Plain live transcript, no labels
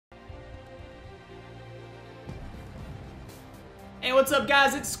Hey, what's up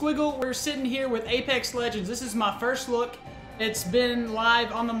guys? It's Squiggle. We're sitting here with Apex Legends. This is my first look. It's been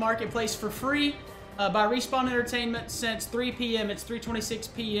live on the marketplace for free by Respawn Entertainment since 3 p.m. It's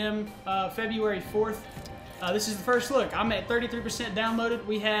 3:26 p.m. February 4th. This is the first look. I'm at 33% downloaded.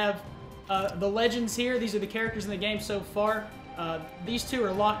 We have the Legends here. These are the characters in the game so far. These two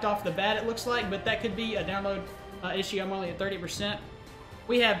are locked off the bat, it looks like, but that could be a download issue. I'm only at 30%.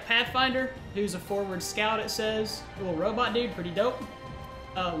 We have Pathfinder, who's a forward scout, it says. A little robot dude, pretty dope.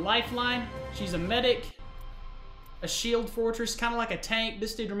 Lifeline, she's a medic. A shield fortress, kind of like a tank.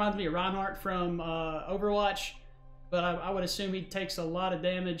 This dude reminds me of Reinhardt from Overwatch, but I would assume he takes a lot of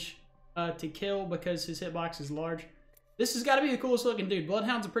damage to kill because his hitbox is large. This has got to be the coolest looking dude.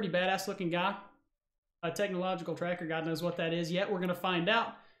 Bloodhound's a pretty badass looking guy. A technological tracker, God knows what that is yet. We're going to find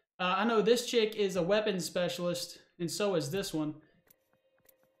out. I know this chick is a weapons specialist, and so is this one.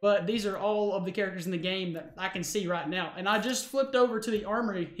 But these are all of the characters in the game that I can see right now. And I just flipped over to the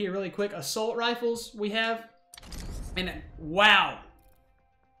armory here really quick. Assault rifles we have. And wow.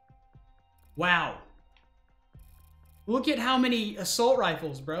 Wow. Look at how many assault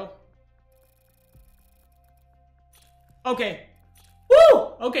rifles, bro. Okay.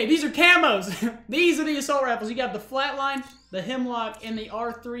 Woo! Okay, these are camos. These are the assault rifles. You got the Flatline, the Hemlock, and the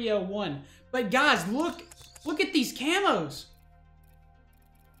R301. But guys, look at these camos.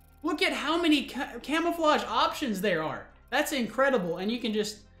 Look at how many camouflage options there are. That's incredible. And you can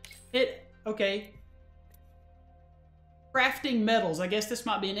just hit, okay. Crafting metals. I guess this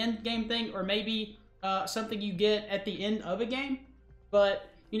might be an end game thing, or maybe something you get at the end of a game. But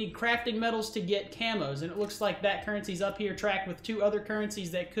you need crafting metals to get camos. And it looks like that currency's up here tracked with two other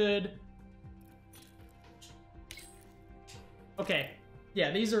currencies that could. Okay. Yeah,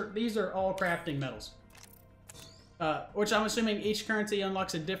 these are all crafting metals. Which I'm assuming each currency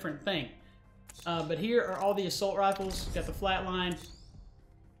unlocks a different thing. But here are all the assault rifles. Got the Flatline,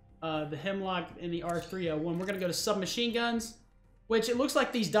 the Hemlock, and the R301. We're going to go to submachine guns, which it looks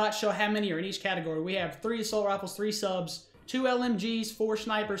like these dots show how many are in each category. We have 3 assault rifles, 3 subs, 2 LMGs, 4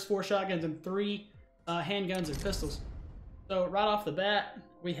 snipers, 4 shotguns, and 3 handguns and pistols. So right off the bat,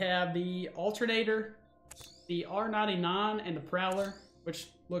 we have the Alternator, the R99, and the Prowler, which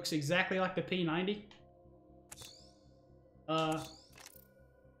looks exactly like the P90.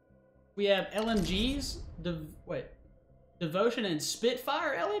 We have LMGs, Devotion and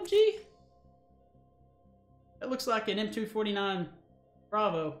Spitfire LMG? That looks like an M249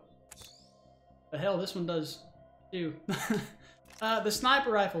 Bravo. The hell, this one does too. The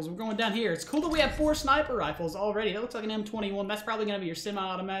sniper rifles, we're going down here. It's cool that we have 4 sniper rifles already. That looks like an M21. That's probably going to be your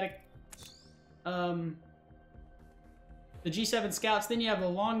semi-automatic. The G7 Scouts. Then you have the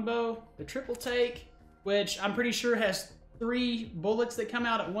longbow, the triple take, which I'm pretty sure has 3 bullets that come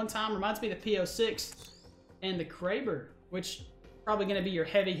out at one time. Reminds me of the P06. And the Kraber, which probably going to be your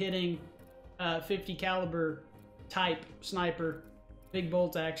heavy-hitting 50 caliber type sniper. Big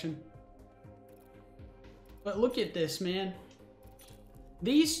bolt action. But look at this, man.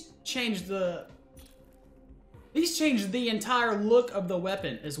 These changed the entire look of the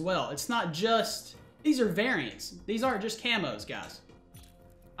weapon as well. It's not just... These are variants. These aren't just camos, guys.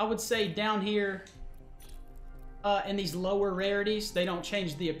 I would say down here... in these lower rarities, they don't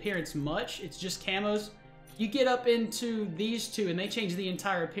change the appearance much. It's just camos. You get up into these two, and they change the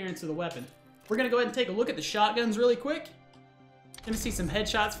entire appearance of the weapon. We're going to go ahead and take a look at the shotguns really quick. Gonna see some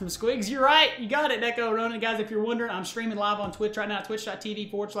headshots from Squigs. You're right. You got it, Neko Ronan. Guys, if you're wondering, I'm streaming live on Twitch right now at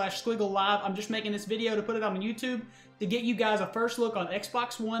twitch.tv/Squiggle Live. I'm just making this video to put it on YouTube to get you guys a first look on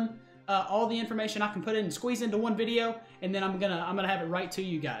Xbox One. All the information I can put in and squeeze into one video, and then I'm gonna have it right to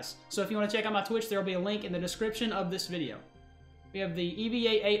you guys. So if you want to check out my Twitch, there'll be a link in the description of this video. We have the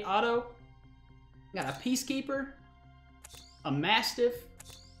EVA-8 Auto, got a Peacekeeper, a Mastiff,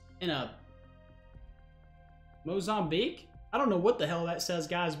 and a Mozambique. I don't know what the hell that says,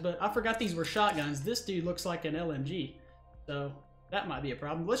 guys, but I forgot these were shotguns. This dude looks like an LMG, so that might be a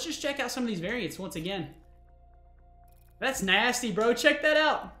problem. Let's just check out some of these variants once again. That's nasty, bro. Check that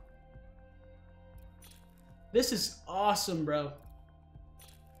out. This is awesome, bro.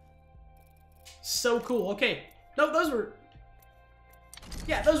 So cool. Okay. No, those were...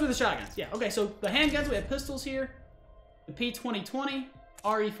 Yeah, those were the shotguns. Yeah, okay, so the handguns, we have pistols here. The P2020,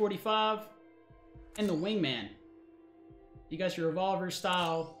 RE45, and the Wingman. You got your revolver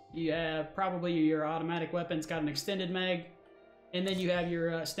style. You have probably your automatic weapons, got an extended mag. And then you have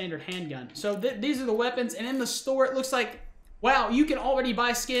your standard handgun. So these are the weapons. And in the store, it looks like... Wow, you can already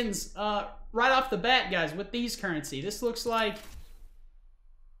buy skins... right off the bat, guys, with these currency. This looks like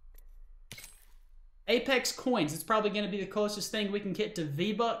Apex coins. It's probably going to be the closest thing we can get to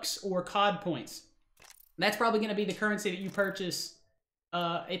V-Bucks or COD points. That's probably going to be the currency that you purchase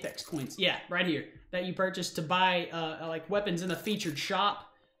Apex coins. Yeah, right here. That you purchase to buy like weapons in the featured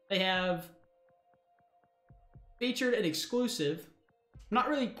shop. They have featured and exclusive. I'm not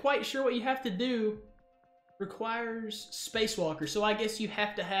really quite sure what you have to do. Requires Spacewalker. So I guess you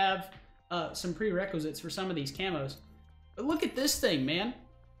have to have some prerequisites for some of these camos. But look at this thing, man.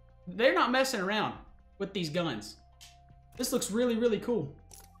 They're not messing around with these guns. This looks really, really cool.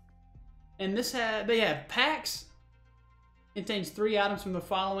 And this they have packs. Contains 3 items from the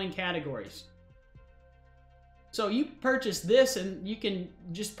following categories. So you purchase this, and you can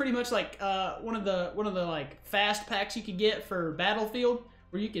just pretty much like one of the like fast packs you could get for Battlefield,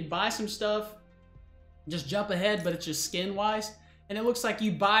 where you could buy some stuff, just jump ahead, but it's just skin wise, and it looks like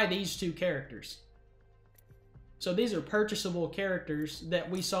you buy these 2 characters. So these are purchasable characters that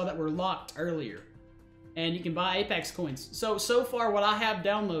we saw that were locked earlier, and you can buy Apex coins. So far what I have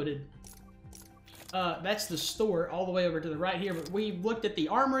downloaded. That's the store all the way over to the right here, but we looked at the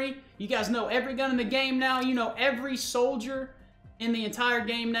armory. You guys know every gun in the game now. You know every soldier in the entire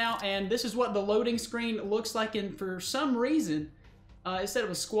game now, and this is what the loading screen looks like. And for some reason, it said it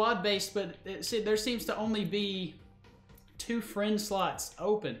was squad-based, but there seems to only be 2 friend slots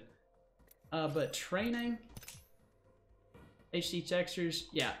open. But training, HD textures,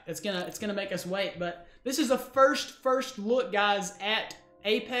 yeah, it's gonna make us wait. But this is a first look, guys, at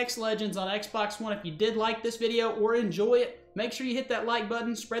Apex Legends on Xbox One. If you did like this video or enjoy it, make sure you hit that like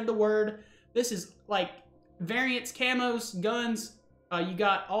button, spread the word. This is like variants, camos, guns. You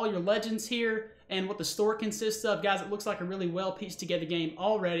got all your legends here and what the store consists of. Guys, it looks like a really well pieced together game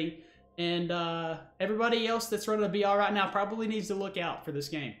already. And everybody else that's running a BR right now probably needs to look out for this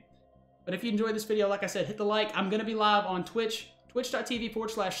game. But if you enjoyed this video, like I said, hit the like. I'm going to be live on Twitch,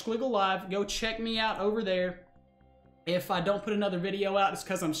 twitch.tv/SquiggleLive. Go check me out over there. If I don't put another video out, it's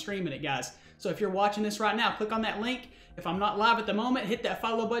because I'm streaming it, guys. So if you're watching this right now, click on that link. If I'm not live at the moment, hit that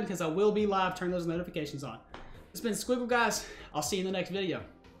follow button because I will be live. Turn those notifications on. It's been Squiggle, guys. I'll see you in the next video.